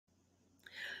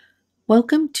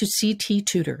Welcome to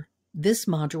CT-Tutor. This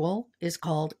module is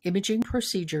called Imaging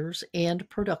Procedures and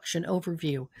Production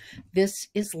Overview. This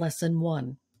is Lesson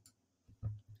 1.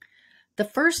 The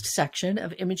first section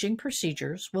of imaging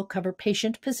procedures will cover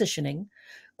patient positioning,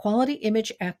 quality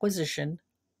image acquisition,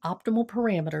 optimal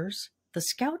parameters, the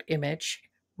scout image,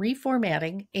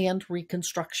 reformatting, and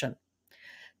reconstruction.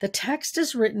 The text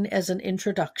is written as an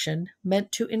introduction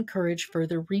meant to encourage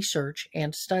further research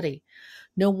and study.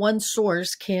 No one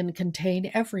source can contain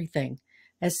everything,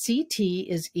 as CT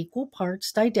is equal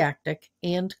parts didactic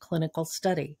and clinical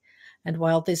study. And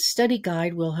while this study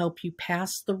guide will help you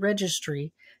pass the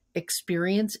registry,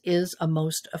 experience is a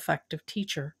most effective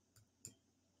teacher.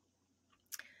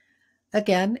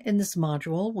 Again, in this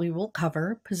module, we will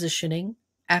cover positioning,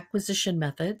 acquisition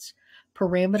methods,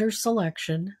 parameter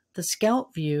selection, the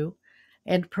scout view,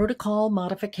 and protocol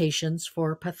modifications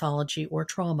for pathology or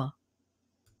trauma.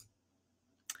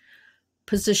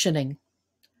 Positioning.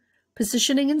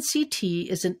 Positioning in CT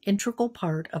is an integral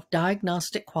part of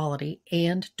diagnostic quality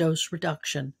and dose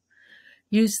reduction.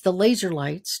 Use the laser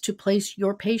lights to place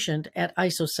your patient at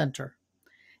isocenter.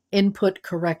 Input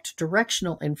correct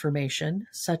directional information,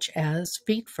 such as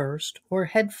feet first or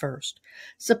head first,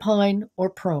 supine or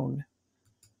prone.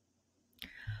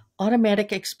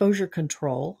 Automatic exposure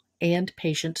control and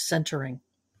patient centering.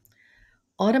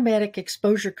 Automatic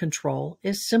exposure control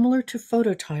is similar to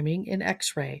phototiming in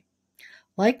X-ray.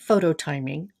 Like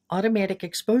phototiming, automatic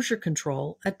exposure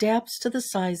control adapts to the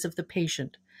size of the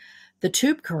patient. The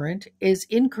tube current is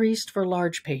increased for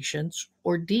large patients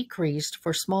or decreased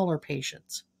for smaller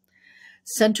patients.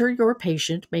 Center your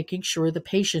patient, making sure the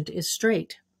patient is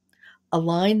straight.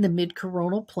 Align the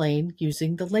mid-coronal plane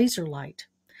using the laser light.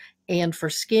 And for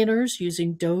scanners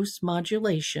using dose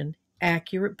modulation,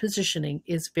 accurate positioning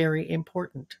is very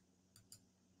important.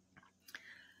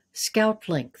 Scout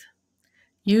length.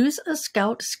 Use a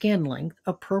scout scan length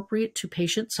appropriate to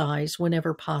patient size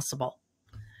whenever possible.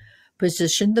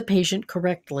 Position the patient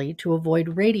correctly to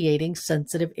avoid radiating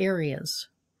sensitive areas.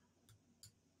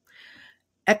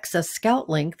 Excess scout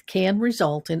length can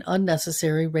result in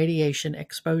unnecessary radiation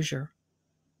exposure.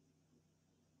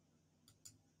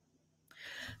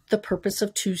 The purpose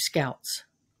of two scouts.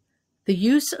 The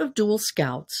use of dual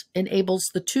scouts enables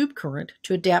the tube current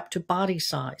to adapt to body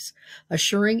size,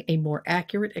 assuring a more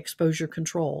accurate exposure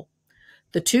control.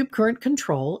 The tube current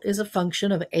control is a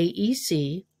function of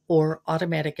AEC, or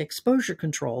automatic exposure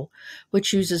control,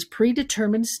 which uses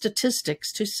predetermined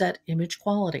statistics to set image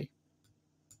quality.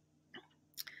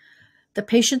 The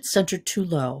patient centered too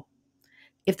low.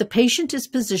 If the patient is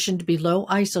positioned below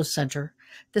isocenter,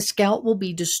 the scout will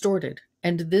be distorted,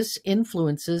 and this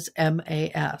influences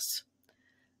MAS.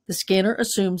 The scanner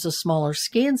assumes a smaller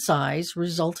scan size,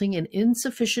 resulting in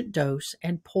insufficient dose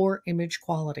and poor image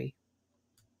quality.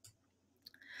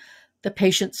 The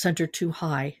patient centered too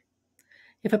high.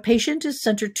 If a patient is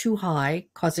centered too high,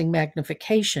 causing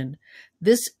magnification,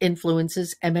 this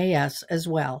influences MAS as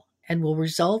well and will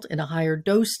result in a higher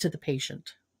dose to the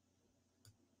patient.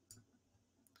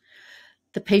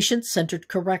 The patient centered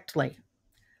correctly.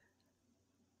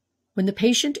 When the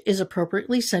patient is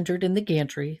appropriately centered in the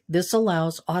gantry, this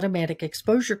allows automatic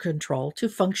exposure control to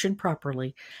function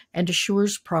properly and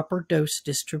assures proper dose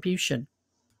distribution.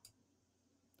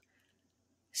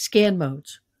 Scan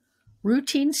modes.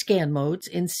 Routine scan modes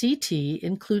in CT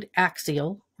include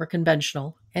axial, or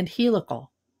conventional, and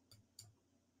helical.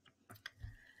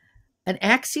 An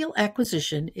axial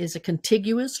acquisition is a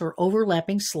contiguous or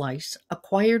overlapping slice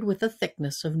acquired with a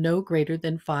thickness of no greater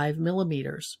than 5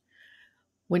 millimeters.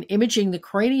 When imaging the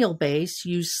cranial base,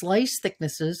 use slice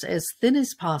thicknesses as thin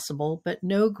as possible, but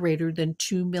no greater than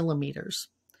 2 millimeters.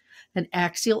 An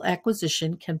axial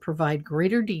acquisition can provide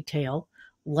greater detail,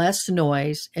 less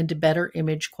noise, and better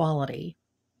image quality.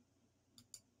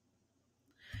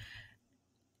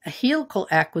 A helical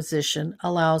acquisition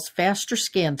allows faster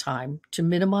scan time to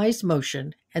minimize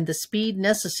motion and the speed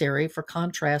necessary for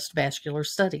contrast vascular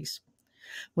studies.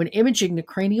 When imaging the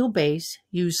cranial base,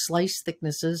 use slice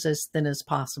thicknesses as thin as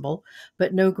possible,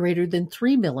 but no greater than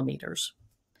 3 millimeters.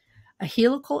 A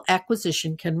helical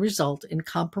acquisition can result in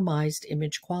compromised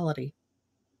image quality.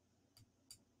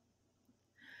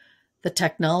 The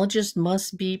technologist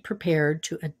must be prepared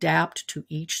to adapt to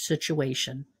each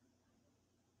situation.